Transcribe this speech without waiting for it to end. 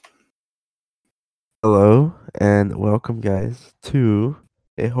Hello and welcome, guys, to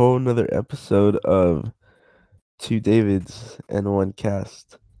a whole nother episode of Two Davids and One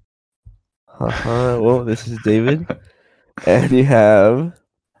Cast. Haha. Well, this is David, and you have.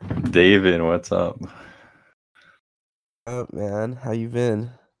 David, what's up? Oh man, how you been?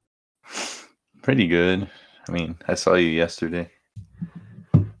 Pretty good. I mean, I saw you yesterday.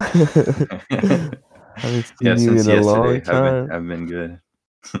 Haven't Yeah, seen you in since a long yesterday, I've been time. I've been good.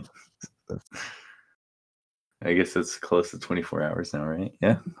 I guess it's close to 24 hours now, right?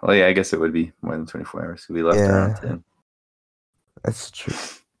 Yeah. Well, yeah, I guess it would be more than 24 hours. We left around Yeah, 10. that's true.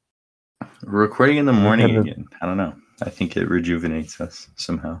 We're recording in the We had morning a again. I don't know. I think it rejuvenates us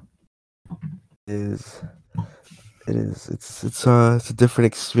somehow. is it is it's a different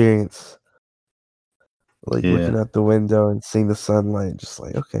experience. Like Yeah. looking out the window and seeing the sunlight, just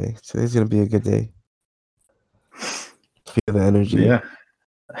like okay, today's gonna be a good day. Feel the energy. Yeah.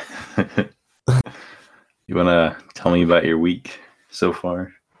 You want to tell me about your week so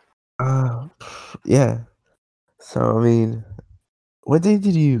far? Uh, yeah. So, I mean, what day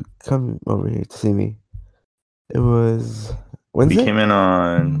did you come over here to see me? It was We Wednesday? came in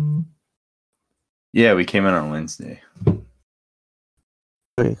on Yeah, we came in on Wednesday.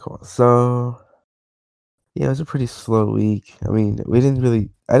 Okay, cool. So, yeah, it was a pretty slow week. I mean, I didn't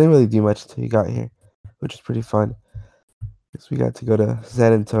really do much until you got here, which was pretty fun. Because we got to go to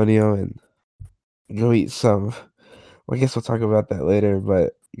San Antonio and go eat some. Well, I guess we'll talk about that later,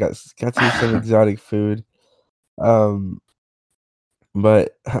 but got to eat some exotic food. Um,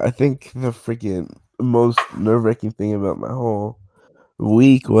 but I think the freaking most nerve-wracking thing about my whole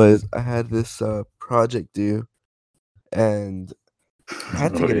week was I had this project due and I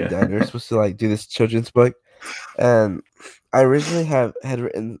had to Oh get it yeah. done. We were supposed to like do this children's book, and I originally had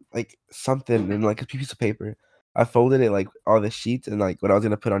written like something in like a piece of paper. I folded it like all the sheets and like what I was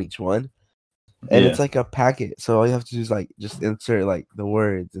gonna put on each one, and it's Yeah. like a packet. So all you have to do is like just insert like the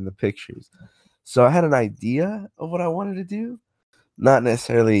words and the pictures. So I had an idea of what I wanted to do, not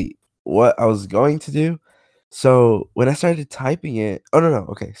necessarily what I was going to do. So when I started typing it, oh no,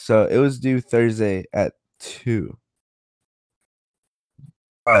 okay. So it was due Thursday at 2.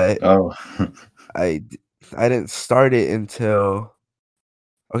 But Oh. I d- I didn't start it until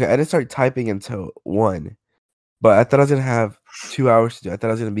okay, I didn't start typing until 1. But I thought I was gonna have 2 hours to do. I thought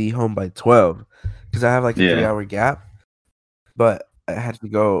I was gonna be home by 12 because I have like a Yeah. 3-hour gap. But I had to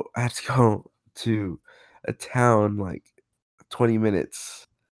go to a town like 20 minutes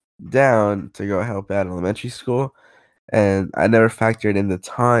down to go help out elementary school, and I never factored in the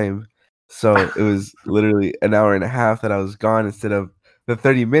time. So it was literally an hour and a half that I was gone instead of the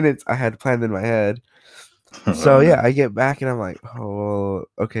 30 minutes I had planned in my head. Oh So no. yeah, I get back and I'm like, oh,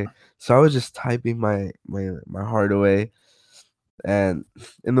 okay. So I was just typing my heart away, and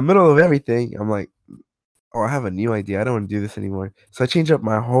in the middle of everything, I'm like, oh, I have a new idea. I don't want to do this anymore. So I change up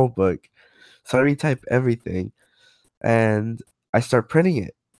my whole book. So I retype everything, and I start printing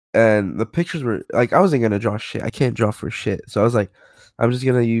it. And the pictures were like, I wasn't gonna draw shit. I can't draw for shit. So I was like, I'm just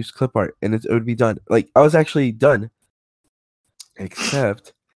gonna use clip art, and it would be done. Like I was actually done,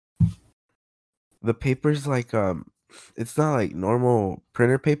 except the paper's like it's not like normal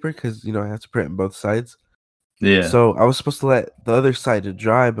printer paper because I have to print on both sides. Yeah. So I was supposed to let the other side to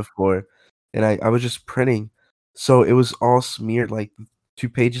dry before, and I was just printing. So it was all smeared like 2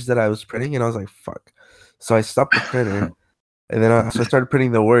 pages that I was printing, and I was like, fuck. So I stopped the printer, and then so I started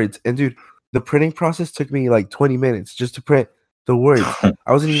printing the words. And dude, the printing process took me like 20 minutes just to print the words.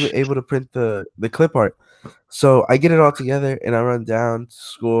 I wasn't even able to print the clip art. So I get it all together and I run down to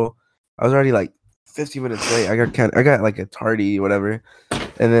school. I was already like 15 minutes late. I got like a tardy, whatever.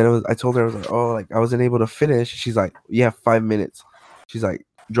 And then I told her, I was like, oh, like I wasn't able to finish. She's like, you have 5 minutes. She's like,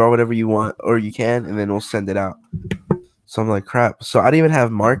 draw whatever you want or you can, and then we'll send it out. So I'm like, crap. So I didn't even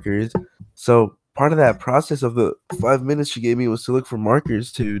have markers. So part of that process of the 5 minutes she gave me was to look for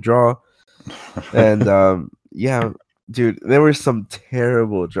markers to draw. And yeah, dude, there were some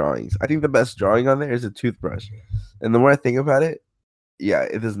terrible drawings. I think the best drawing on there is a toothbrush. And the more I think about it, yeah,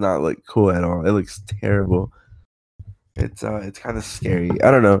 it does not look cool at all. It looks terrible. It's kind of scary.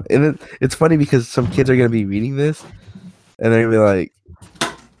 I don't know. And it's funny because some kids are gonna be reading this and they're gonna be like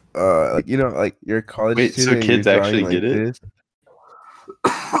like you're a college Wait, so student and you're kids drawing actually get like it? this.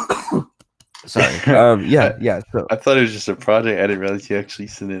 Sorry. I, Yeah. So I thought it was just a project. I didn't realize you actually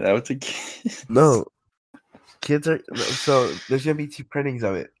sent it out to kids. no, kids are so there's gonna be 2 printings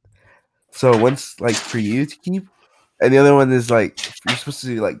of it. So one's like for you to keep, and the other one is like you're supposed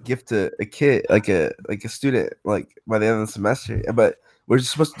to like gift a kid, like a student, like by the end of the semester. But we're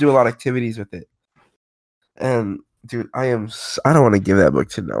just supposed to do a lot of activities with it. And dude, I don't want to give that book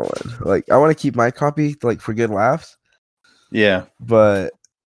to no one. Like, I want to keep my copy, like, for good laughs, Yeah. but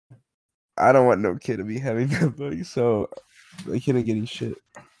I don't want no kid to be having that book, so the kid ain't getting shit.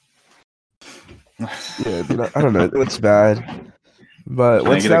 Yeah, dude, I don't know. It looks bad. But Can I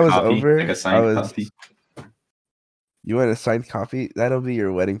once get that a was copy? over, Like a signed copy? You want a signed copy? That'll be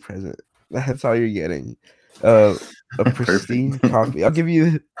your wedding present. That's all you're getting. A pristine copy. I'll give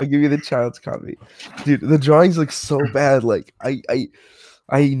you the child's copy. Dude, the drawings look so bad. Like I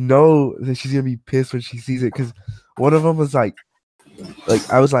know that she's gonna be pissed when she sees it because one of them was like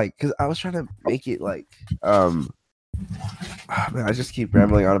I was like, because I was trying to make it like man, I just keep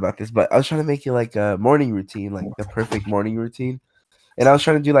rambling on about this, but I was trying to make it like a morning routine, like the perfect morning routine. And I was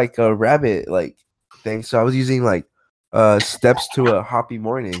trying to do like a rabbit like thing. So I was using like steps to a happy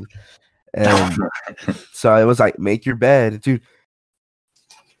morning. And so it was like make your bed. Dude,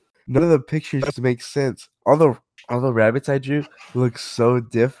 none of the pictures make sense. All the rabbits I drew look so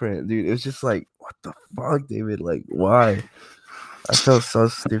different, dude. It was just like, what the fuck, David? Like, why? I felt so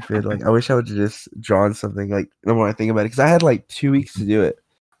stupid. Like, I wish I would have just drawn something. Like, the more I think about it, because I had like 2 weeks to do it.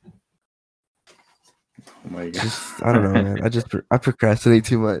 Oh my God. Just, I don't know, man. I procrastinate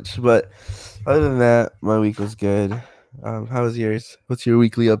too much. But other than that, my week was good. How was yours? What's your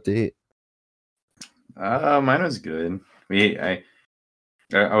weekly update? Mine was good. I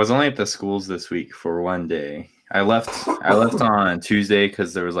was only at the schools this week for one day. I left on Tuesday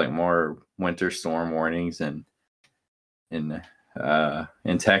because there was like more winter storm warnings in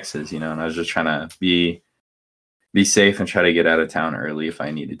Texas, and I was just trying to be safe and try to get out of town early if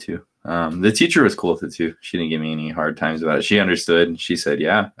I needed to. The teacher was cool with it too. She didn't give me any hard times about it. She understood. She said,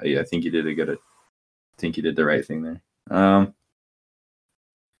 "Yeah, I think you did the right thing there."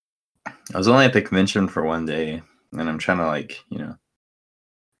 I was only at the convention for one day, and I'm trying to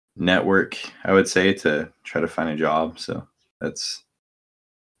network, I would say, to try to find a job. So that's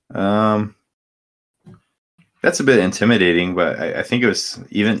a bit intimidating, but I think it was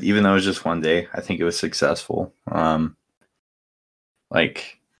even though it was just one day, I think it was successful.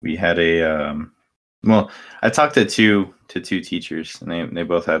 We had I talked to two teachers, and they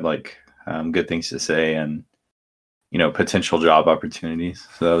both had good things to say and potential job opportunities.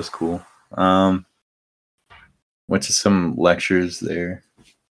 So that was cool. Went to some lectures there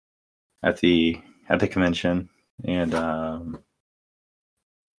at the convention, and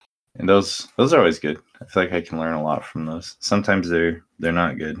those are always good. I feel like I can learn a lot from those. Sometimes they're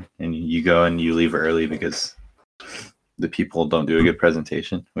not good, and you go and you leave early because the people don't do a good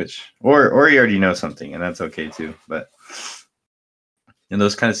presentation, or you already know something, and that's okay too. But in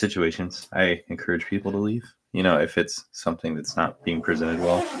those kind of situations, I encourage people to leave. If it's something that's not being presented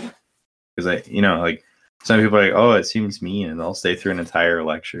well, because some people are like, "Oh, it seems mean," and they'll stay through an entire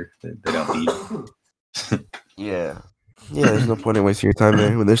lecture that they don't need. Yeah, there's no point in wasting your time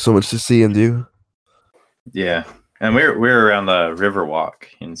there when there's so much to see and do. Yeah, and we're around the River Walk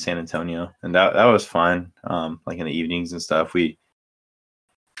in San Antonio, and that was fun. Like in the evenings and stuff, we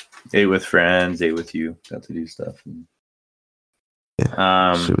ate with friends, ate with you, got to do stuff.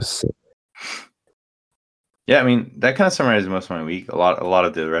 Shit was sick. Yeah, I mean that kind of summarizes most of my week. A lot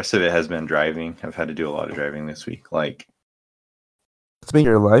of the rest of it has been driving. I've had to do a lot of driving this week. It's been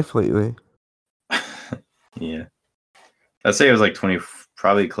your life lately. Yeah, I'd say it was like 20,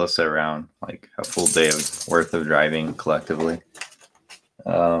 probably close to around like a full day worth of driving collectively.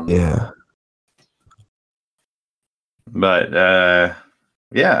 Yeah. But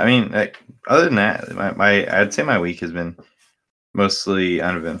yeah, I mean, other than that, I'd say my week has been mostly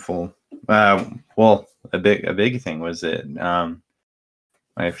uneventful. Well, a big thing was that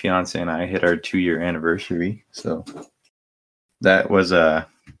my fiance and I hit our 2-year anniversary, so that was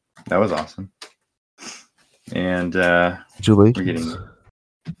awesome. And Julie,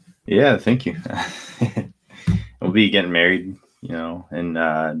 yeah, thank you. We'll be getting married,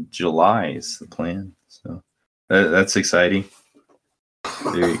 in July is the plan. So that's exciting.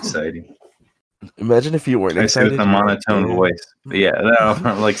 Very exciting. Imagine if you weren't excited. With a monotone voice. But yeah,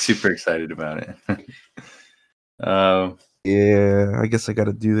 I'm super excited about it. Yeah, I guess I got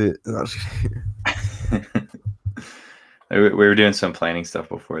to do that. We were doing some planning stuff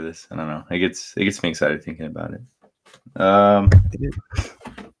before this. I don't know. It gets me excited thinking about it.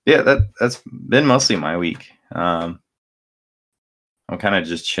 Yeah, that's been mostly my week. I'm kind of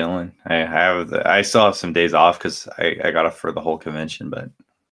just chilling. I still have some days off because I got off for the whole convention, but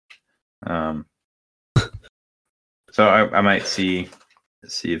so I might see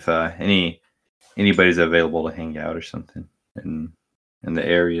if anybody's available to hang out or something in the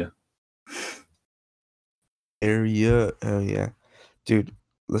area. Oh yeah, dude.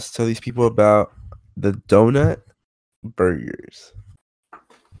 Let's tell these people about the donut burgers.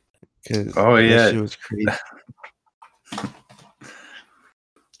 Cause Oh that yeah. shit was crazy.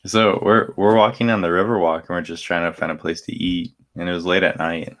 So we're walking on the Riverwalk and we're just trying to find a place to eat, and it was late at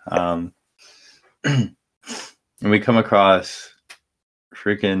night. And we come across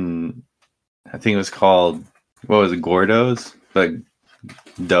freaking, I think it was called, what was it, Gordo's, like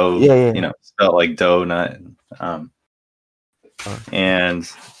dough, Yeah. you know, spelled like donut. And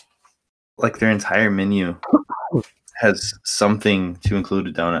like their entire menu has something to include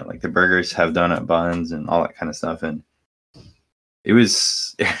a donut. Like the burgers have donut buns and all that kind of stuff. And it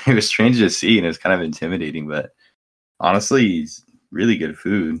was strange to see, and it was kind of intimidating, but honestly, it's really good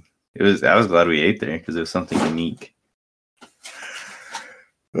food. I was glad we ate there because it was something unique.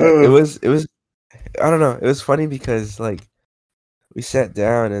 It was I don't know. It was funny because like we sat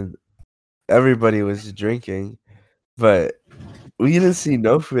down and everybody was drinking, but we didn't see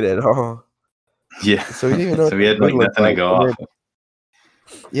no food at all. Yeah. So we didn't even know So we had like nothing to go off of.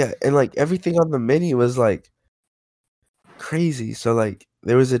 Yeah, and like everything on the menu was like crazy. So like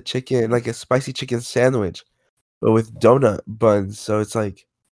there was a chicken, like a spicy chicken sandwich, but with donut buns. So it's like,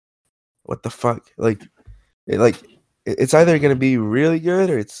 what the fuck? Like, it's either gonna be really good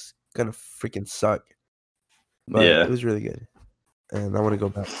or it's gonna freaking suck. But Yeah. it was really good, and I want to go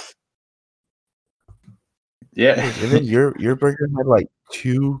back. Yeah. And then your burger had like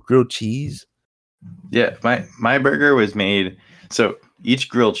 2 grilled cheese. Yeah, my burger was made, so each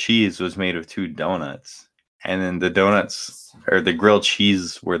grilled cheese was made of 2 donuts, and then the donuts or the grilled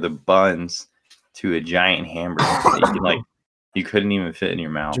cheese were the buns to a giant hamburger that you couldn't even fit in your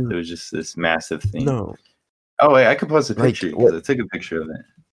mouth. Dude, it was just this massive thing. No. Oh wait, I could post a Like, picture because I took a picture of it.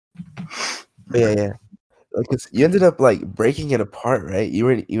 Yeah. Like you ended up like breaking it apart, right? You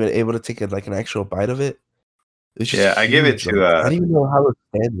weren't even able to take an actual bite of it. It was just Yeah, I gave it huge, to like, I didn't even know how it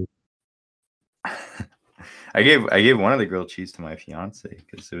expanded. I gave one of the grilled cheese to my fiance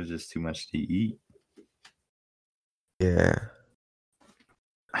because it was just too much to eat. Yeah.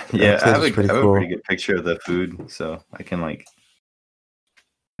 Yeah, I have a cool. pretty good picture of the food, so I can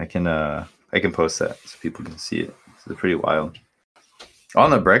post that so people can see it. It's pretty wild. On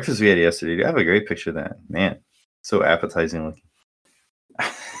the breakfast we had yesterday, I have a great picture of that. Man, so appetizing looking.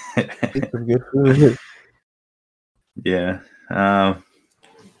 It's some good food. Yeah.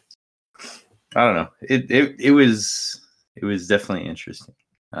 I don't know. It was definitely interesting.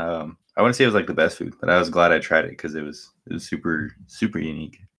 I wouldn't say it was like the best food, but I was glad I tried it because it was super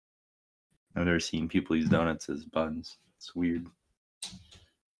unique. I've never seen people use donuts as buns. It's weird.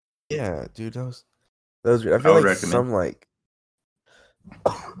 Yeah, dude, that was weird. I feel like recommend. some like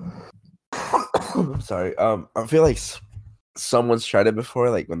I'm sorry. I feel like someone's tried it before,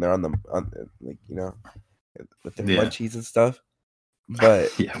 like when they're on like, you know, with their munchies and stuff.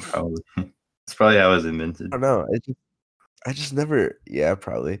 But yeah, probably. It's probably how it was invented. I don't know. I just never. Yeah,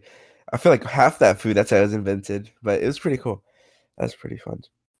 probably. I feel like half that food, that's how it was invented. But it was pretty cool. That's pretty fun.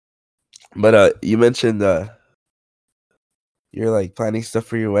 But you mentioned you're like planning stuff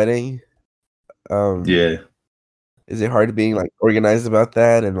for your wedding. Yeah. Is it hard being like organized about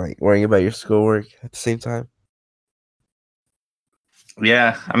that and like worrying about your schoolwork at the same time?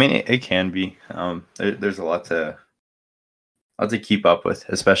 Yeah, I mean it can be. There's a lot to keep up with,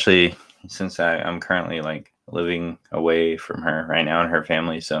 especially since I'm currently like living away from her right now and her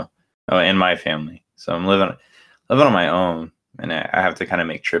family. So, and my family. So I'm living on my own, and I have to kind of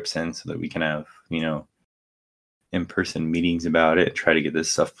make trips in so that we can have, you know, in-person meetings about it, try to get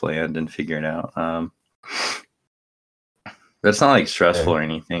this stuff planned and figure it out. But it's not like stressful or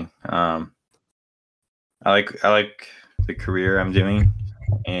anything. I like the career I'm doing,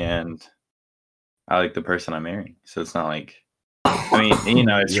 and I like the person I'm marrying. So it's not like, I mean, you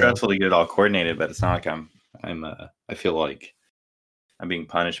know, it's stressful to get it all coordinated, but it's not like I feel like I'm being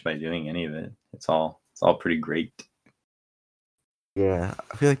punished by doing any of it. It's all pretty great. Yeah,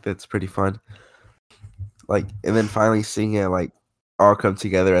 I feel like that's pretty fun. Like, and then finally seeing it like all come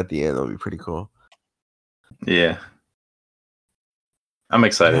together at the end will be pretty cool. Yeah, I'm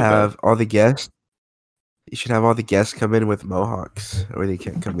excited. Have all the guests. You should have all the guests come in with mohawks, or they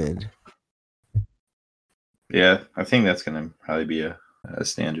can't come in. Yeah, I think that's gonna probably be a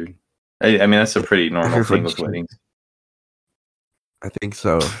standard. I mean, that's a pretty normal thing with weddings. I think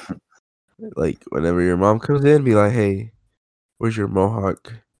so. Like, whenever your mom comes in, be like, "Hey, where's your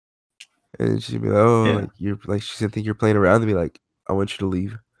mohawk?" And she'd be like, "Oh, Yeah. like you're like she's gonna think you're playing around." And be like, "I want you to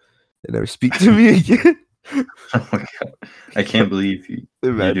leave and never speak to me again." Oh my god! I can't believe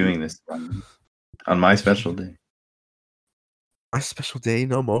you're doing this on my special day. My special day,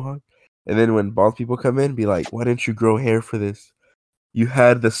 no mohawk. And then when bald people come in, be like, "Why didn't you grow hair for this? You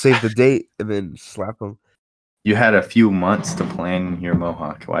had to save the date," and then slap them. You had a few months to plan your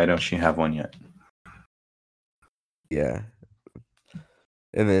mohawk. Why don't you have one yet? Yeah.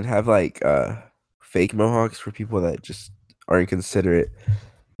 And then have like fake mohawks for people that just aren't considerate,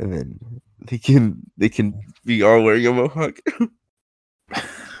 and then they can be all wearing a mohawk.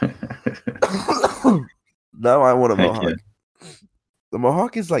 Now I want a Heck yeah. mohawk. The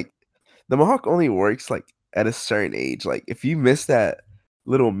mohawk is like the mohawk only works like at a certain age. Like if you miss that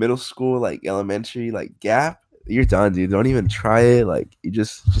little middle school, like elementary, like gap, you're done, dude. Don't even try it. Like you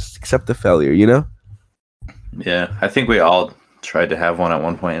just accept the failure, you know? Yeah, I think we all tried to have one at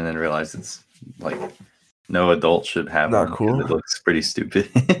one point and then realized it's like no adult should have Not one because cool. it looks pretty stupid.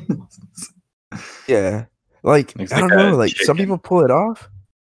 Yeah. Like Looks I like don't know, a like some chicken. people pull it off.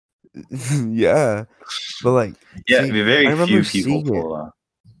 Yeah. But like Yeah, see, I very remember few people seeing it. pull off.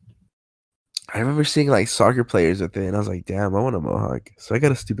 I remember seeing like soccer players with it, and I was like, damn, I want a mohawk. So I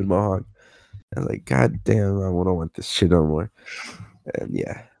got a stupid mohawk. I was like, God damn, I don't want this shit no more. And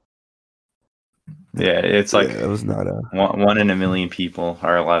yeah, Yeah, it's like that was not a. one in a million people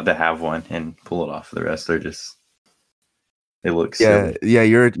are allowed to have one and pull it off. The rest are just they look Yeah, silly. yeah,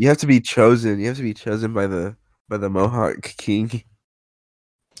 you have to be chosen. You have to be chosen by the Mohawk King,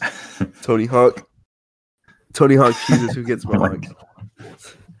 Tony Hawk. Tony Hawk chooses who gets Oh my Mohawk. God.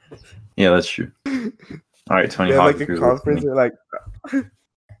 Yeah, that's true. All right, Tony They have Hawk, like if a you're conference. listening. They're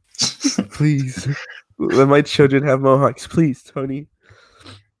like, please let my children have Mohawks, please, Tony.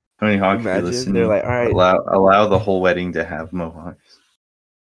 Tony Hawk, if you're Imagine they're listening, like, all right, allow the whole wedding to have mohawks.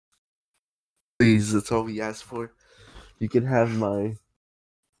 please. That's all we ask for. You can have my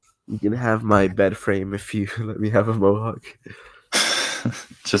bed frame if you let me have a mohawk.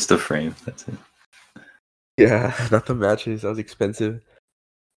 Just a frame. That's it. Yeah, not the mattress. That was expensive.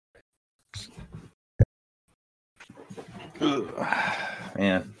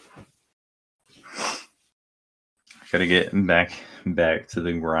 Man, gotta get back to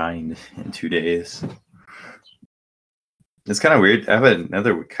the grind in 2 days. It's kind of weird. I have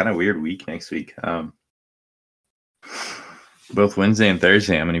another kind of weird week next week. Both Wednesday and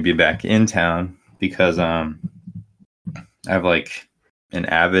Thursday, I'm gonna be back in town because I have like an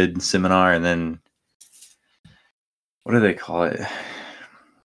Avid seminar, and then what do they call it?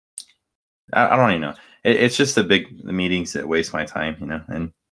 I don't even know. It's just the meetings that waste my time, you know.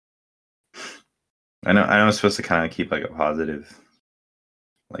 And I know I'm supposed to kind of keep like a positive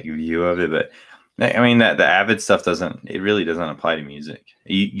like view of it, but I mean that the Avid stuff really doesn't apply to music.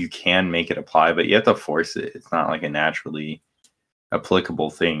 You can make it apply, but you have to force it. It's not like a naturally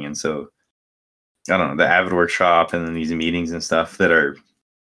applicable thing. And so I don't know, the Avid workshop and then these meetings and stuff that are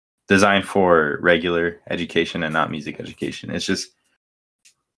designed for regular education and not music education. It's just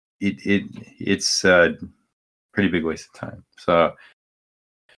it's a pretty big waste of time. So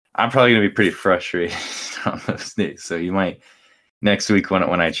I'm probably gonna be pretty frustrated on those days. So you might next week when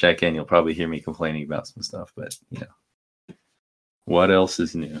I check in, you'll probably hear me complaining about some stuff. But you know, what else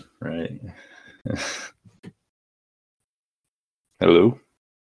is new, right? Hello.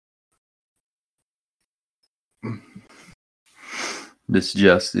 This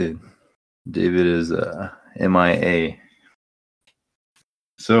just in. David is MIA.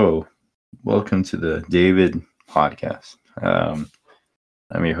 So, welcome to the David podcast. I'm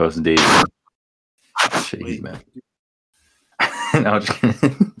your host, David. Oh, shit, he's mad. No, I'm just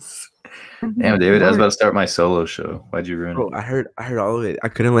kidding. Damn, David, I was about to start my solo show. Why'd you ruin it? I heard all of it. I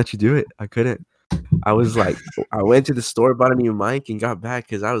couldn't let you do it. I couldn't. I was like, I went to the store, bought a new mic, and got back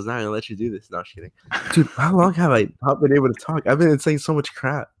because I was not gonna let you do this. No, I'm just kidding. Dude, how long have I not been able to talk? I've been saying so much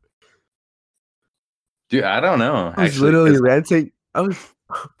crap. Dude, I don't know. I was literally ranting. I was,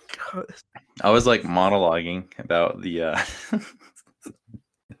 oh God. I was like monologuing about the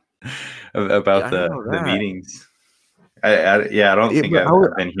about the meetings. I don't think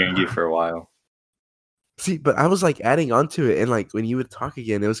I've been hearing you for a while. See, but I was like adding on to it, and like when you would talk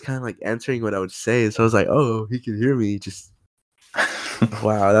again, it was kind of like answering what I would say. So I was like, "Oh, he can hear me." Just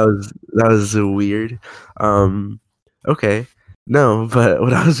wow, that was weird. Okay, no, but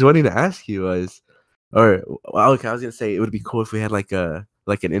what I was wanting to ask you was, okay, I was gonna say it would be cool if we had like an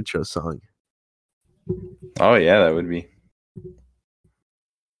intro song. Oh yeah, that would be.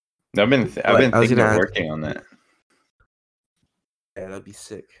 I've been thinking of working on that. Yeah, that'd be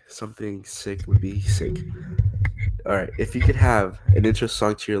sick. Something sick would be sick. All right, if you could have an intro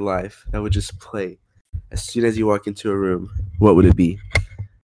song to your life that would just play as soon as you walk into a room, what would it be?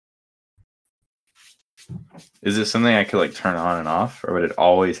 Is it something I could like turn on and off, or would it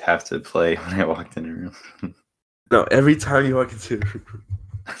always have to play when I walked in a room? No, every time you walk into a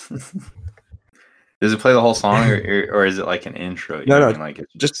room. Does it play the whole song, or is it like an intro? You No, know what no, I mean? Like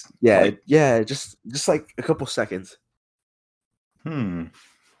it's just like, just like a couple seconds. hmm.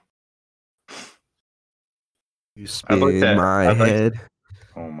 You I'd like spin to. my I'd like. head.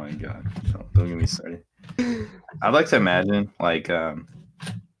 Oh my god! Don't get me started. I'd like to imagine like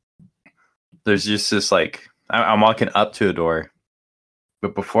there's just this like I'm walking up to a door,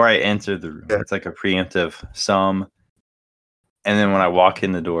 but before I enter the room, Yeah. it's like a preemptive sum, and then when I walk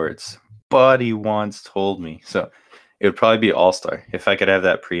in the door, it's Buddy once told me. So it would probably be All Star if I could have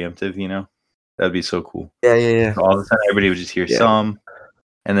that preemptive. You know, that'd be so cool. Yeah. So all of a sudden, everybody would just hear some,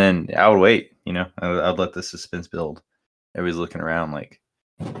 and then I would wait. You know, I'd let the suspense build. Everybody's looking around like,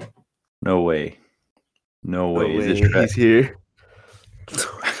 no way. No way. Is it He's here.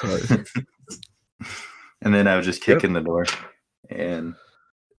 And then I would just kick in the door, and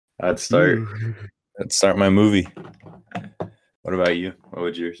I'd start my movie. What about you? What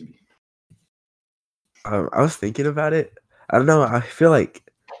would yours be? I was thinking about it. I don't know. I feel like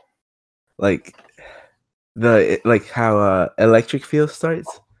how Electric Feel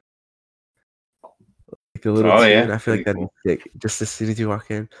starts. Like the little tune. I feel like that'd be sick. Just as soon as you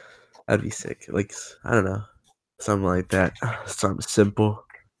walk in, that'd be sick. Like, I don't know. Something like that. Something simple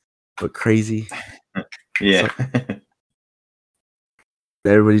but crazy. Yeah.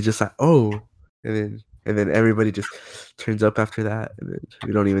 Everybody just like, oh, and then everybody just turns up after that, and then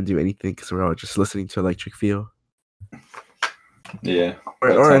we don't even do anything because we're all just listening to Electric Feel. Yeah.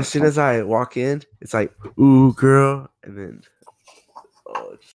 Or as soon as I walk in, it's like, ooh, girl, and then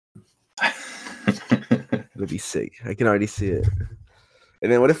it'll be sick. I can already see it.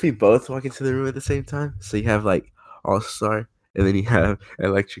 And then what if we both walk into the room at the same time? So you have like All Star, and then you have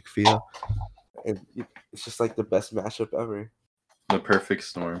Electric Feel, and it's just like the best mashup ever. The perfect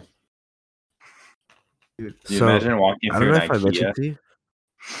storm. Dude, do you imagine walking through an IKEA?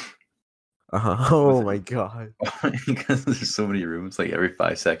 Oh my god! Because there's so many rooms, like every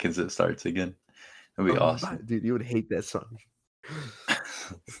 5 seconds it starts again. That'd be awesome, dude. You would hate that song.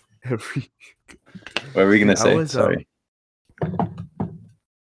 What are we gonna say? Sorry.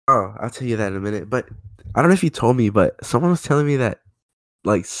 I'll tell you that in a minute. But I don't know if you told me, but someone was telling me that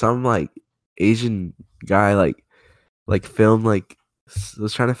like some like Asian guy like filmed like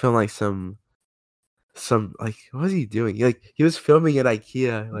was trying to film like some like what was he doing? He was filming at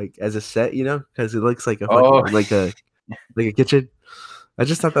IKEA like as a set, you know, because it looks like a fucking, like a kitchen. I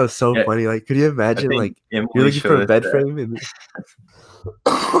just thought that was so funny. Like, could you imagine like you're looking for a bed frame and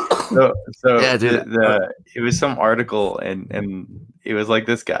yeah, dude. It was some article and it was like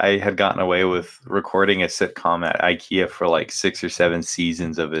this guy had gotten away with recording a sitcom at IKEA for like 6 or 7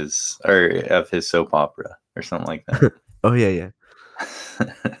 seasons of his soap opera or something like that. Oh yeah.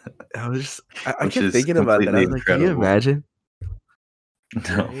 I kept thinking about that. I was like, can you imagine?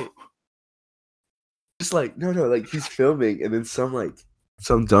 No. Right? Just like no, like he's filming and then some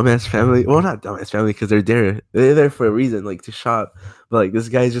dumbass family. Well, not dumbass family because they're there for a reason, like to shop. But like this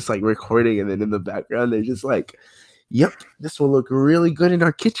guy's just like recording, and then in the background they're just like, "Yep, this will look really good in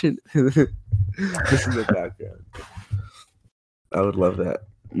our kitchen." Just in the background. I would love that.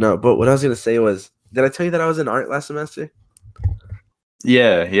 No, but what I was gonna say was, did I tell you that I was in art last semester?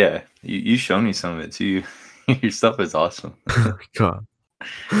 Yeah. You showed me some of it too. Your stuff is awesome. God,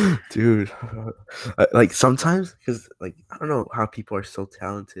 dude. Like sometimes, because like I don't know how people are so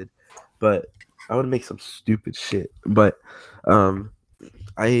talented, but I would make some stupid shit. But so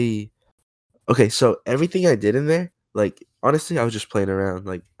everything I did in there, like honestly, I was just playing around.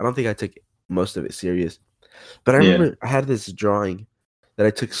 Like I don't think I took most of it serious. But I remember I had this drawing that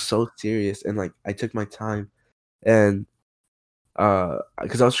I took so serious, and like I took my time, and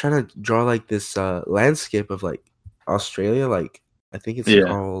because I was trying to draw like this landscape of like Australia, like I think it's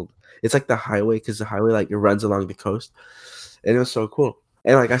called, it's like the highway, because the highway like it runs along the coast, and it was so cool.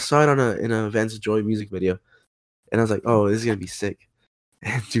 And like I saw it in a Vance Joy music video, and I was like, oh, this is gonna be sick.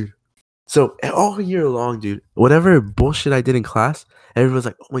 And dude, so all year long, dude, whatever bullshit I did in class, everyone's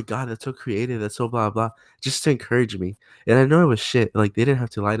like, oh my god, that's so creative, that's so blah blah, just to encourage me. And I know it was shit, like they didn't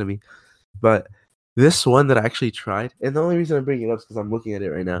have to lie to me, but this one that I actually tried, and the only reason I'm bringing it up is because I'm looking at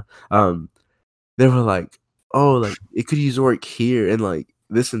it right now. They were like, "Oh, like it could use work here and like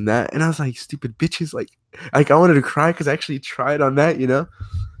this and that," and I was like, "Stupid bitches!" Like I wanted to cry because I actually tried on that, you know?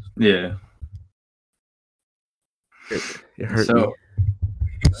 Yeah. It hurt me.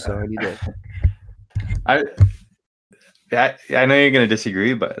 So I need to. I know you're gonna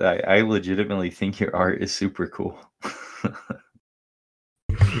disagree, but I legitimately think your art is super cool.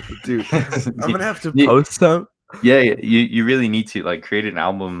 Dude, I'm gonna have to post some. Yeah, you really need to like create an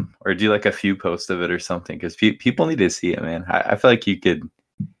album or do like a few posts of it or something because people need to see it, man. I feel like you could.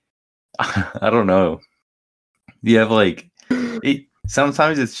 I don't know. You have like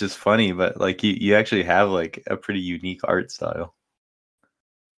sometimes it's just funny, but like you actually have like a pretty unique art style.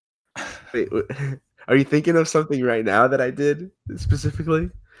 Wait, are you thinking of something right now that I did specifically?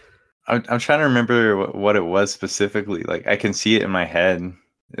 I'm trying to remember what it was specifically. Like I can see it in my head.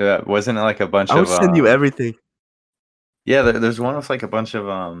 Wasn't it like a bunch I would of send you everything. yeah, there's one with like a bunch of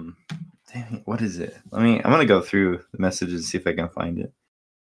dang it, what is it? I'm gonna go through the messages and see if I can find it.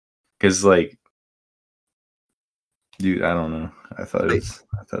 Cause like, dude, I don't know. I thought Wait,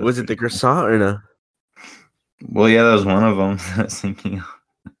 it was it the pretty cool. croissant or no? Well, yeah, that was one of them. I was thinking.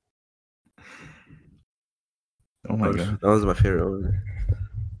 Oh my god, That was my favorite one.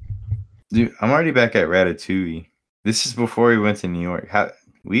 dude, I'm already back at Ratatouille. This is before we went to New York.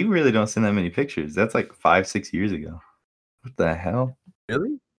 We really don't send that many pictures. That's like 5-6 years ago. What the hell?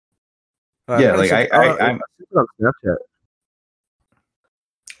 Really? Yeah, like I'm. sent it on Snapchat.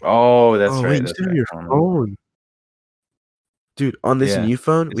 Oh, that's Oh right. wait, you That's sent right. your phone, dude. On this Yeah. new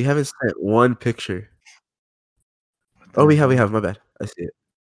phone, we haven't sent one picture. Oh, we have. My bad. I see it.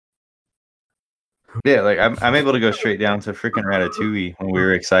 Yeah, like I'm able to go straight down to freaking Ratatouille when we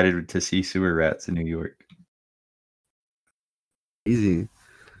were excited to see sewer rats in New York. Easy.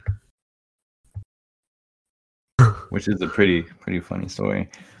 Which is a pretty funny story.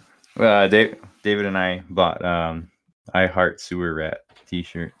 David and I bought I Heart Sewer Rat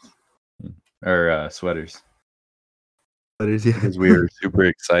t-shirts or sweaters because we were super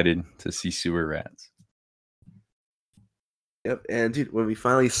excited to see sewer rats. Yep, and dude, when we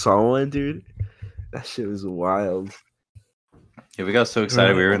finally saw one, dude, that shit was wild. Yeah, we got so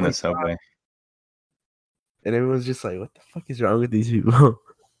excited we were in the subway. And everyone's just like, "What the fuck is wrong with these people?"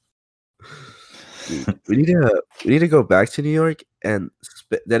 Dude, we need to go back to New York and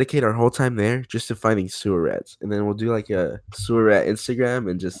dedicate our whole time there just to finding sewer rats, and then we'll do like a sewer rat Instagram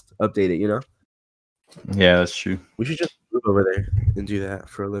and just update it. You know? Yeah, that's true. We should just move over there and do that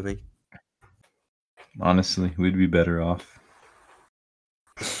for a living. Honestly, we'd be better off.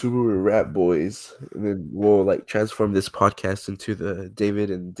 Sewer rat boys, and then we'll like transform this podcast into the David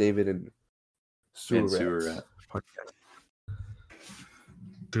and sewer rat podcast.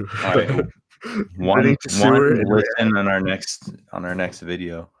 Dude. All right. One listen on our next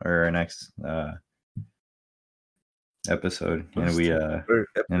video or our next episode, and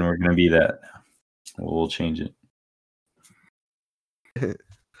we're gonna be that. We'll change it.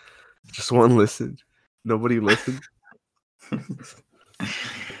 Just one listen. Nobody listened.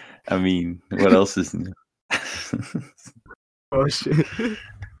 I mean, what else is new? Oh shit!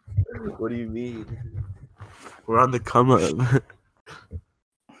 What do you mean? We're on the come up.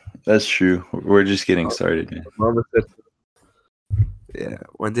 That's true. We're just getting started, man. Mama said, yeah,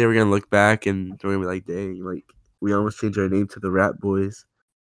 one day we're gonna look back and we're gonna be like, dang, like we almost changed our name to the Rat Boys.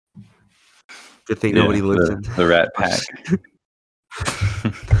 Good thing nobody listened. The Rat Pack.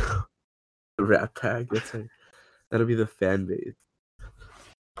 The Rat Pack. That'll be the fan base.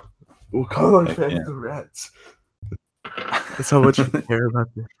 We'll call our fans the Rats. That's how much we care about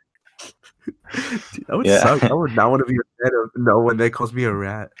them. Dude, that would suck. I would not want to be a fan of no one that calls me a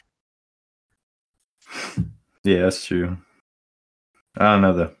rat. Yeah, that's true. I don't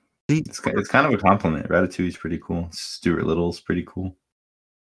know though. It's kind of a compliment. Ratatouille's pretty cool. Stuart Little's pretty cool.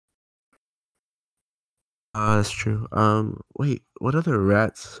 That's true. Wait, what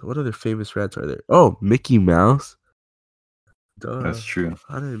other famous rats are there? Oh, Mickey Mouse. Duh. That's true.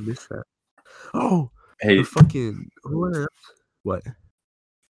 How did I miss that? Oh, hey, the fucking what?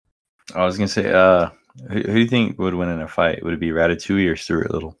 I was gonna say, who do you think would win in a fight? Would it be Ratatouille or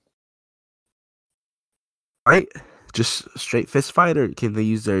Stuart Little? Right, just straight fist fight, or can they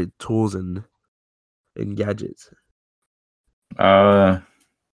use their tools and gadgets?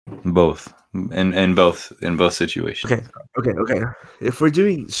 Both. In both situations. Okay. If we're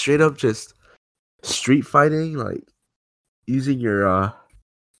doing straight up just street fighting, like using your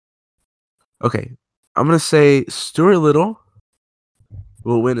okay, I'm gonna say Stuart Little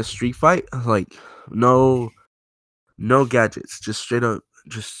will win a street fight. Like no gadgets, just straight up,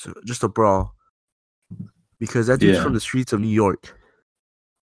 just a brawl. Because that dude's from the streets of New York.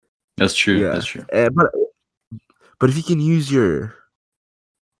 That's true. Yeah. That's true. But if you can use your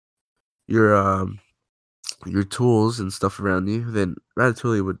tools and stuff around you, then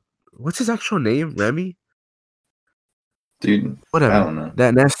Ratatouille would. What's his actual name? Remy? Dude, whatever. I don't know.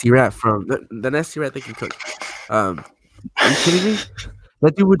 That nasty rat from the nasty rat that can cook. Are you kidding me?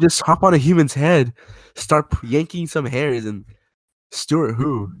 That dude would just hop on a human's head, start yanking some hairs, and Stuart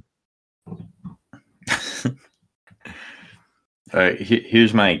who? All right,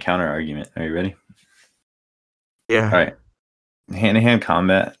 here's my counter argument. Are you ready? Yeah. All right. Hand-to-hand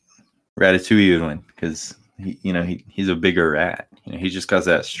combat, Ratatouille would win because he's a bigger rat. He just got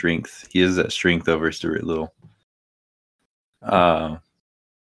that strength. He has that strength over Stuart Little. I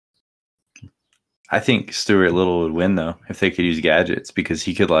think Stuart Little would win though if they could use gadgets because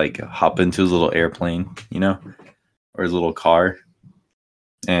he could like hop into his little airplane, or his little car,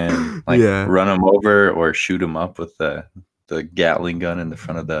 and like run him over or shoot him up with the Gatling gun in the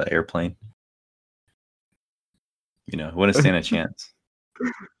front of the airplane. Wouldn't stand a chance.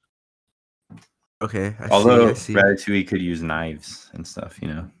 Okay. Although Ratatouille could use knives and stuff,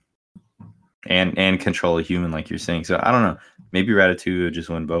 and control a human like you're saying. So I don't know. Maybe Ratatouille would just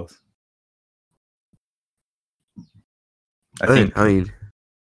win both. I think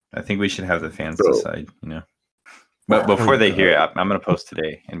we should have the fans decide, But before they hear it, I'm going to post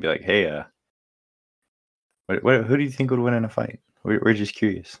today and be like, hey, who do you think would win in a fight? We're just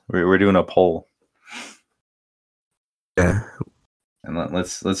curious. We're doing a poll. Yeah. And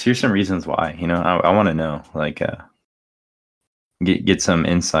let's hear some reasons why. I want to know, like, get some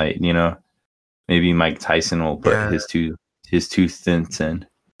insight. Maybe Mike Tyson will put his two cents in.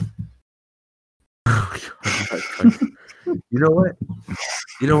 You know what,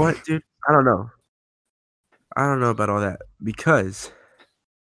 dude? I don't know about all that because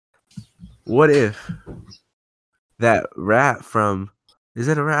what if that rat from is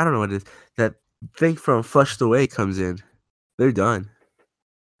it a rat? I don't know what it is. That thing from Flushed Away comes in. They're done.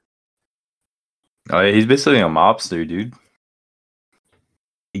 Oh, he's basically a mobster, dude.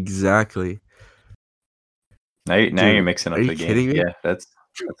 Exactly. Now you're mixing up the game. Kidding me? Yeah, that's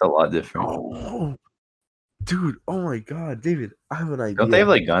a lot different. Oh, dude! Oh my God, David! I have an idea. Don't they have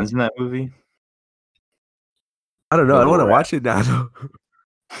like guns in that movie? I don't know. I want to watch it now.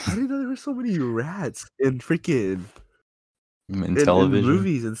 I didn't know there were so many rats in freaking in television in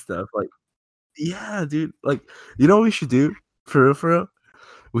movies and stuff. Like, yeah, dude. Like, what we should do for real?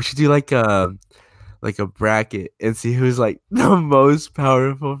 We should do like a bracket and see who's like the most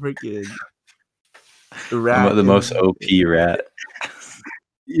powerful freaking rat. The most OP rat.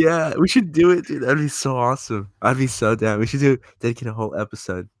 Yeah, we should do it, dude. That'd be so awesome. I'd be so down. We should dedicate a whole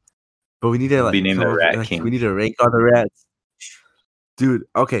episode. But we need to be named the Rat King. We need to rank all the rats. Dude,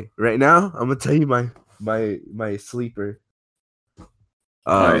 okay. Right now, I'm gonna tell you my sleeper.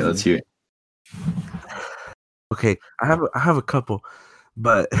 All right, let's hear it. Okay, I have a couple,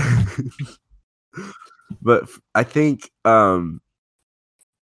 but but I think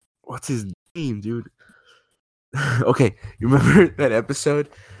what's his name, dude? Okay, you remember that episode?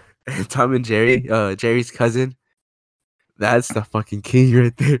 Tom and Jerry, Jerry's cousin. That's the fucking king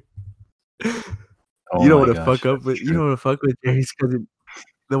right there. You don't want to fuck up with. You don't want to fuck with Jerry's cousin,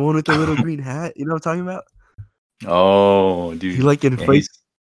 the one with the little green hat. You know what I'm talking about? Oh, dude. He like inflates.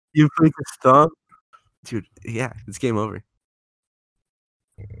 You inflate his thumb, dude. Yeah, it's game over.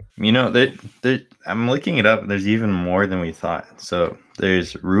 I'm looking it up. There's even more than we thought. So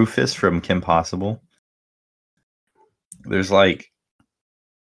there's Rufus from Kim Possible. There's like,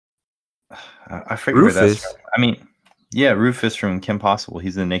 I forget where that's from. I mean, yeah, Rufus from Kim Possible.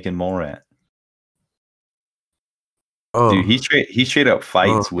 He's the naked mole rat. Oh, dude, he straight up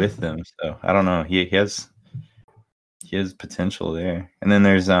fights with them. So I don't know. He has potential there. And then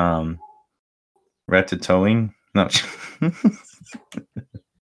there's Ratatouille. No.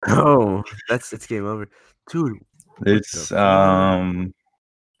 Oh, it's game over, dude. There's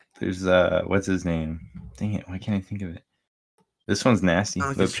what's his name? Dang it! Why can't I think of it? This one's nasty.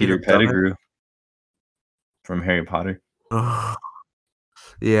 But Peter Pettigrew from Harry Potter. Oh,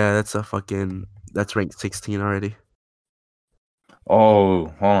 yeah, that's ranked 16 already. Oh,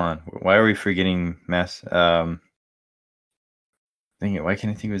 hold on. Why are we forgetting dang it, why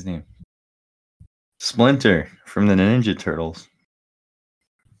can't I think of his name? Splinter from the Ninja Turtles.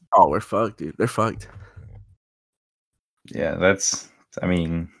 Oh, we're fucked, dude. They're fucked. Yeah,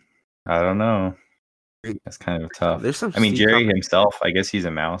 I don't know. That's kind of tough. There's some Jerry himself, I guess he's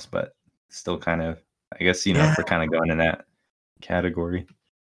a mouse, but still kind of, I guess, if we're kind of going in that category.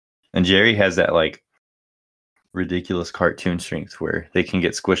 And Jerry has that, like, ridiculous cartoon strength where they can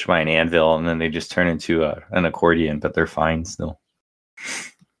get squished by an anvil and then they just turn into an accordion, but they're fine still.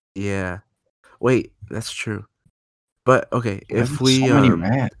 Yeah. Wait, that's true. But, okay, if we... so many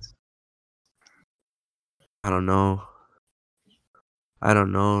rats. I don't know.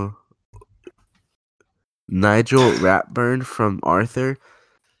 Nigel Ratburn from Arthur.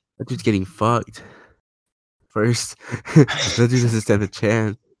 That dude's getting fucked. First, that dude doesn't stand a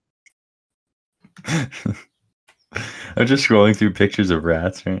chance. I'm just scrolling through pictures of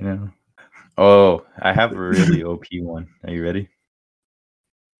rats right now. Oh, I have a really OP one. Are you ready?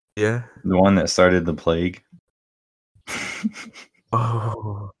 Yeah. The one that started the plague.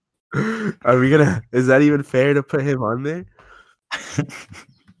 Oh. Are we gonna? Is that even fair to put him on there?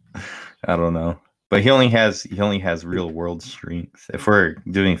 I don't know. But he only has real world strength. If we're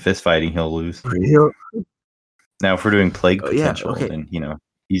doing fist fighting, he'll lose. Real? Now, if we're doing plague Oh, yeah. potential, Okay. then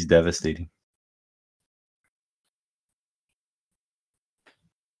he's devastating.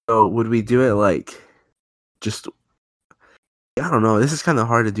 So would we do it like just? I don't know. This is kind of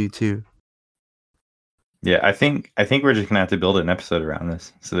hard to do too. Yeah, I think we're just gonna have to build an episode around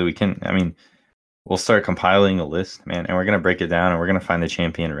this so that we can. I mean, we'll start compiling a list, man, and we're gonna break it down and we're gonna find the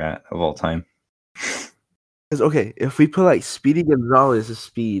champion rat of all time. Because okay, if we put like Speedy Gonzalez's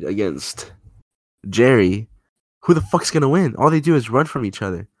speed against Jerry, who the fuck's gonna win? All they do is run from each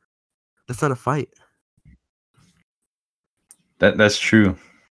other. That's not a fight. That's true.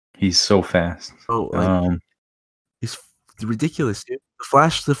 He's so fast. Oh, like he's ridiculous, dude.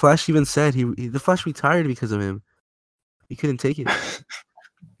 The Flash even said the Flash retired because of him. He couldn't take it.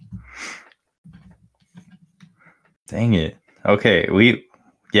 Dang it. Okay, we're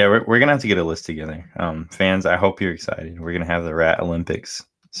gonna have to get a list together. Fans, I hope you're excited. We're gonna have the Rat Olympics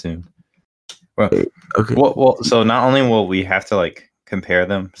soon. Well, okay. Well, so not only will we have to like compare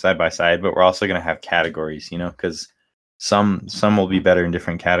them side by side, but we're also gonna have categories, because some will be better in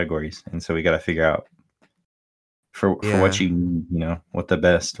different categories, and so we got to figure out for what you need, what the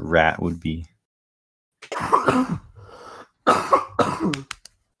best rat would be. I'm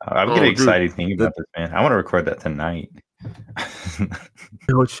getting excited thinking about this, man. I want to record that tonight.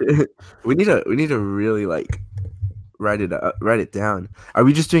 Oh shit! We need to really like write it down. Are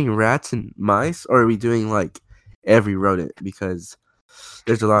we just doing rats and mice, or are we doing like every rodent? Because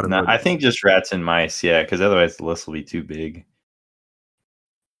there's a lot of. I think just rats and mice, yeah, because otherwise the list will be too big.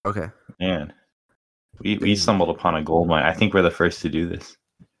 Okay. Man, we stumbled upon a gold mine. I think we're the first to do this.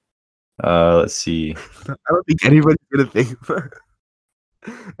 Let's see. I don't think anybody's gonna think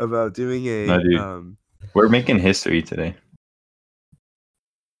about doing a. No, dude. We're making history today.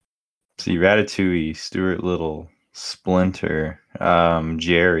 See, Ratatouille, Stuart Little, Splinter,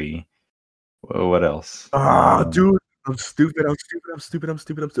 Jerry. What else? Dude, I'm stupid. I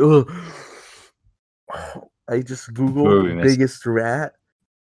just googled biggest rat,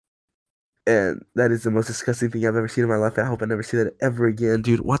 and that is the most disgusting thing I've ever seen in my life. I hope I never see that ever again,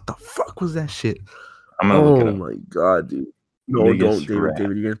 dude. What the fuck was that shit? I'm gonna look it up. Oh my god, dude! No, biggest don't, David.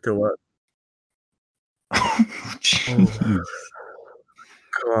 David, you're gonna throw up. Oh,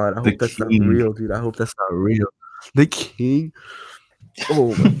 God, I hope that's not real, dude. I hope that's not real. The king.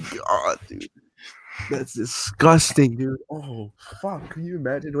 Oh my god, dude. That's disgusting, dude. Oh, fuck. Can you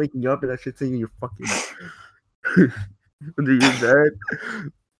imagine waking up and that shit sitting in your fucking under your bed?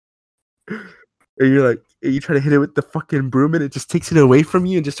 And you're like, and you try to hit it with the fucking broom and it just takes it away from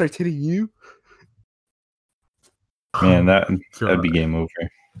you and just starts hitting you? Man, that'd be game over.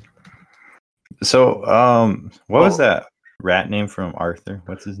 So, what was that rat name from Arthur?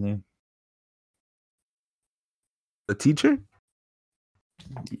 What's his name? The teacher?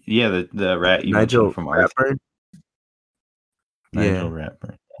 Yeah, the rat you Nigel from Arthur. Nigel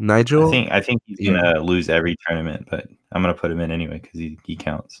Ratburn. Nigel? I think he's gonna lose every tournament, but I'm gonna put him in anyway because he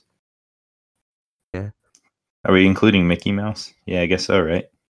counts. Yeah. Are we including Mickey Mouse? Yeah, I guess so, right?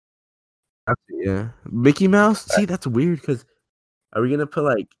 Yeah. Mickey Mouse? See, that's weird because are we gonna put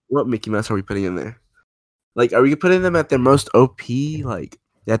like what Mickey Mouse are we putting in there? Like, are we putting them at their most OP, like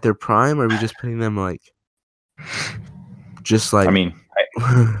at their prime, or are we just putting them like just like I mean,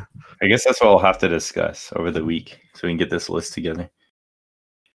 I guess that's what we'll have to discuss over the week so we can get this list together.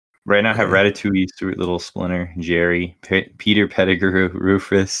 Right now I have Ratatouille, Stuart Little, Splinter, Jerry, Peter Pettigrew,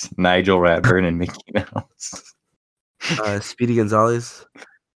 Rufus, Nigel Ratburn, and Mickey Mouse. Speedy Gonzalez.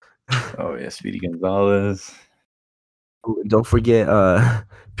 Oh yeah, Speedy Gonzalez. Don't forget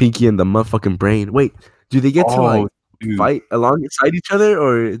Pinky and the motherfucking Brain. Wait, do they get to like fight alongside each other,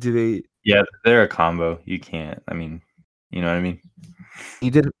 or do they? Yeah, they're a combo. You can't. I mean, you know what I mean? He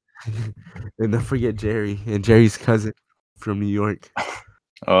did. And don't forget Jerry and Jerry's cousin from New York.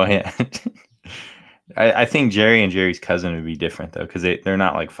 Oh yeah. I think Jerry and Jerry's cousin would be different though, because they're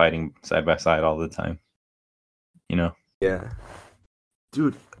not like fighting side by side all the time. Yeah.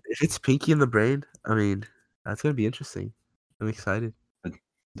 Dude, if it's Pinky and the Brain, I mean, that's gonna be interesting. I'm excited.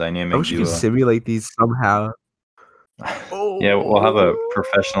 Dynamic. I wish you could simulate these somehow. Yeah, we'll have a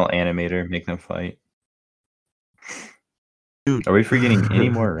professional animator make them fight. Dude, are we forgetting any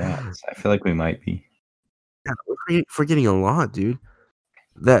more rats? I feel like we might be. Yeah, we're forgetting a lot, dude.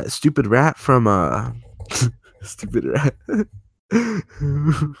 That stupid rat from stupid rat.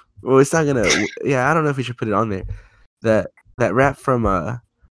 Well, it's not gonna. Yeah, I don't know if we should put it on there. That rat from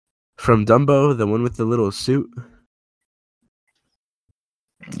Dumbo, the one with the little suit.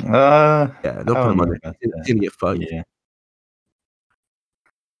 Yeah, I don't put don't him on know there. about He's that. gonna get fucked. Yeah.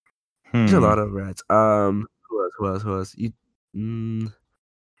 There's a Hmm. lot of rats. Who else? You. Mm,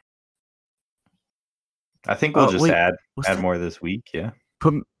 I think we'll just wait. add What's that? more this week. Yeah.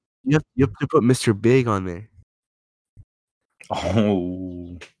 Put you have to put Mr. Big on there.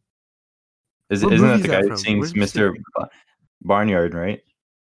 Oh, What isn't movie that is the guy that who from? sings Where's Mr. Mr. Big? Barnyard, right?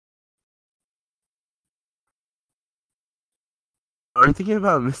 Are you thinking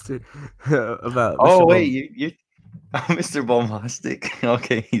about Mr. about Oh Mr. wait, Bum? you Mr. Bombastic.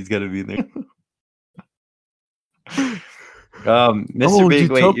 Okay, he's gonna be there. Mr. Oh, Big.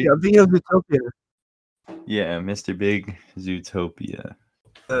 Wait, Zootopia. I'm thinking of Zootopia. yeah, Mr. Big, Zootopia,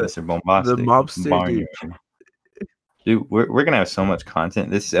 The Mr. the Bombastic, mobster dude. Barnyard. Dude, we're gonna have so much content.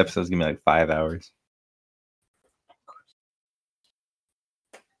 This episode's gonna be like 5 hours.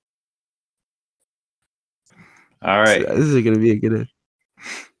 All right. This is gonna be a good.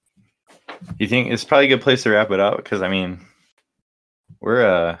 You think it's probably a good place to wrap it up? Because I mean,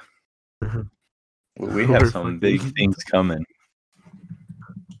 we're we have some big things coming.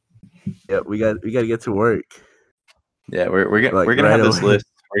 Yeah, we got to get to work. Yeah, we're gonna Like, have right this away. list.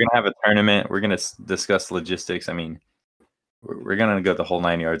 We're gonna have a tournament. We're gonna discuss logistics. I mean, we're gonna go the whole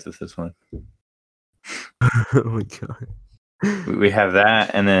 9 yards with this one. Oh my god. We have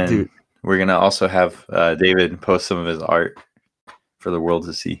that, and then Dude. we're gonna also have David post some of his art for the world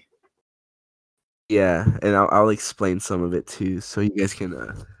to see. Yeah, and I'll explain some of it too, so you guys can.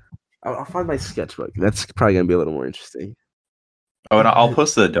 I'll find my sketchbook. That's probably gonna be a little more interesting. Oh, and I'll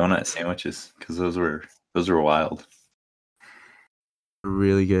post the donut sandwiches because those were wild.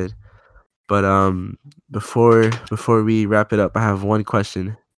 Really good. But before we wrap it up, I have one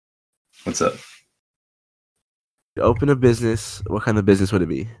question. What's up? To open a business, what kind of business would it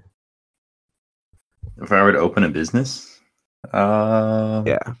be? If I were to open a business,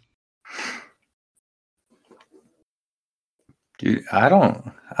 Yeah. dude, I don't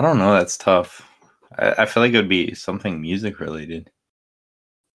know. That's tough. I feel like it would be something music related.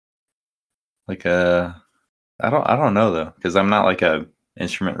 Like I don't know though, because I'm not like a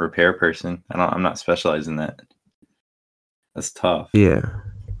instrument repair person. I'm not specialized in that. That's tough. Yeah.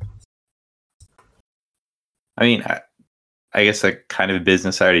 I mean, I guess a kind of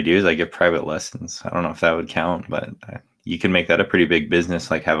business I already do is I give private lessons. I don't know if that would count, but you can make that a pretty big business,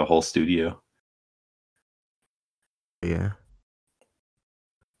 like have a whole studio. Yeah.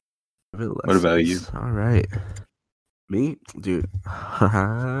 What about you? All right. Me, dude.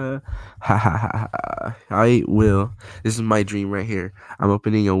 I will. This is my dream right here. I'm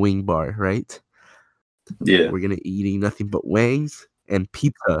opening a wing bar, right? Yeah. We're gonna eating nothing but wings and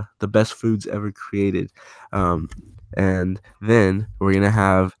pizza, the best foods ever created. And then we're gonna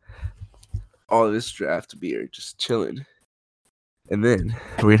have all this draft beer just chilling. And then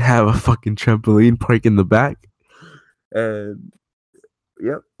we're gonna have a fucking trampoline park in the back. And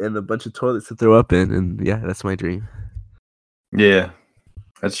yep, and a bunch of toilets to throw up in. And yeah, that's my dream. Yeah.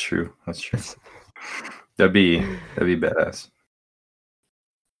 That's true. That'd be badass.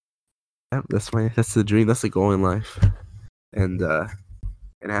 Yep, that's the dream, that's the goal in life. And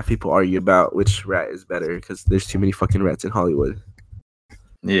have people argue about which rat is better because there's too many fucking rats in Hollywood.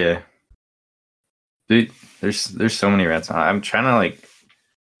 Yeah. Dude, there's so many rats. I'm trying to like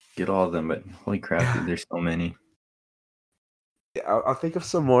get all of them, but holy crap, dude, there's so many. Yeah, I'll think of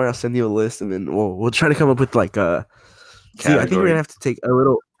some more. I'll send you a list, and then we'll try to come up with like a. See, I think we're gonna have to take a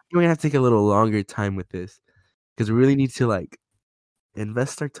little. We're gonna have to take a little longer time with this because we really need to like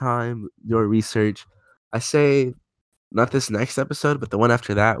invest our time, do our research. I say, not this next episode, but the one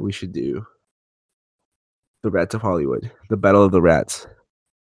after that, we should do the Rats of Hollywood, the Battle of the Rats.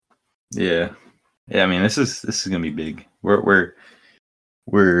 Yeah. I mean, this is gonna be big. We're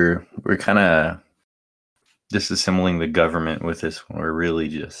kind of disassembling the government with this one. We're really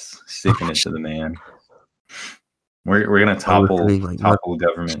just sticking it to the man. We're gonna topple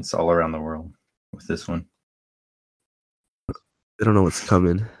governments all around the world with this one. I don't know what's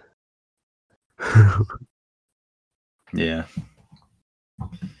coming. Yeah.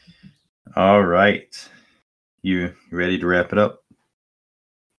 All right. You ready to wrap it up?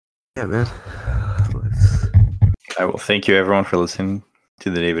 Yeah, man. I will thank you everyone for listening to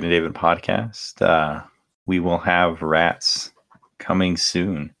the David and David podcast. We will have rats coming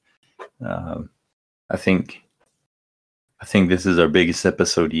soon. I think this is our biggest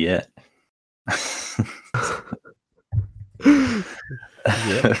episode yet.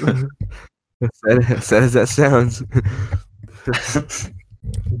 Yeah. Sad as that sounds.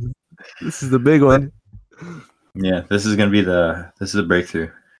 This is the big one. Yeah, this is gonna be the breakthrough.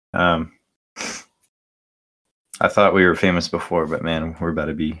 I thought we were famous before, but man, we're about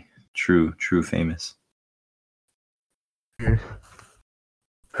to be true famous. Well,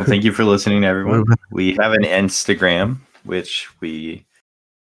 thank you for listening, everyone. We have an Instagram, it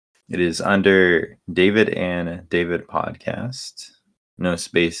is under David and David Podcast. No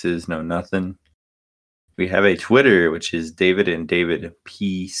spaces, no nothing. We have a Twitter, which is David and David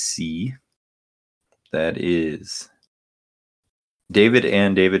PC. That is David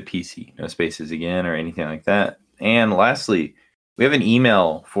and David PC. No spaces again or anything like that. And lastly, we have an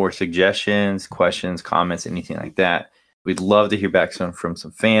email for suggestions, questions, comments, anything like that. We'd love to hear back from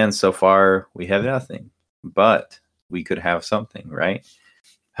some fans. So far, we have nothing, but we could have something, right?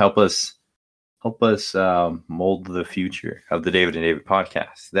 Help us mold the future of the David and David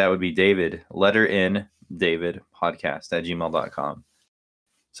Podcast. That would be David, letter N, David Podcast at gmail.com.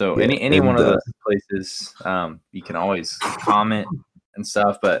 So any one of those places, you can always comment and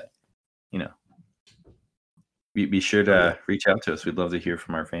stuff, but be sure to reach out to us. We'd love to hear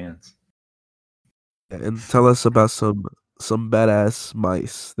from our fans. And tell us about some badass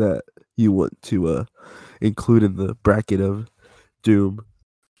mice that you want to include in the bracket of Doom.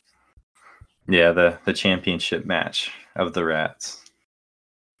 Yeah, the championship match of the rats.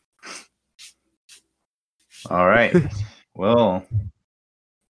 All right. Well,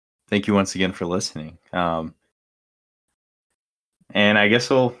 thank you once again for listening. And I guess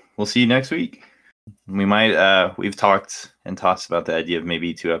we'll see you next week. We might we've talked and tossed about the idea of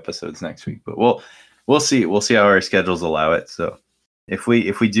maybe 2 episodes next week, but we'll see. We'll see how our schedules allow it. So if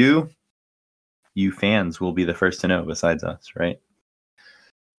we do, you fans will be the first to know besides us, right?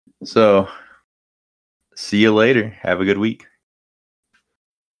 So see you later. Have a good week.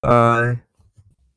 Bye.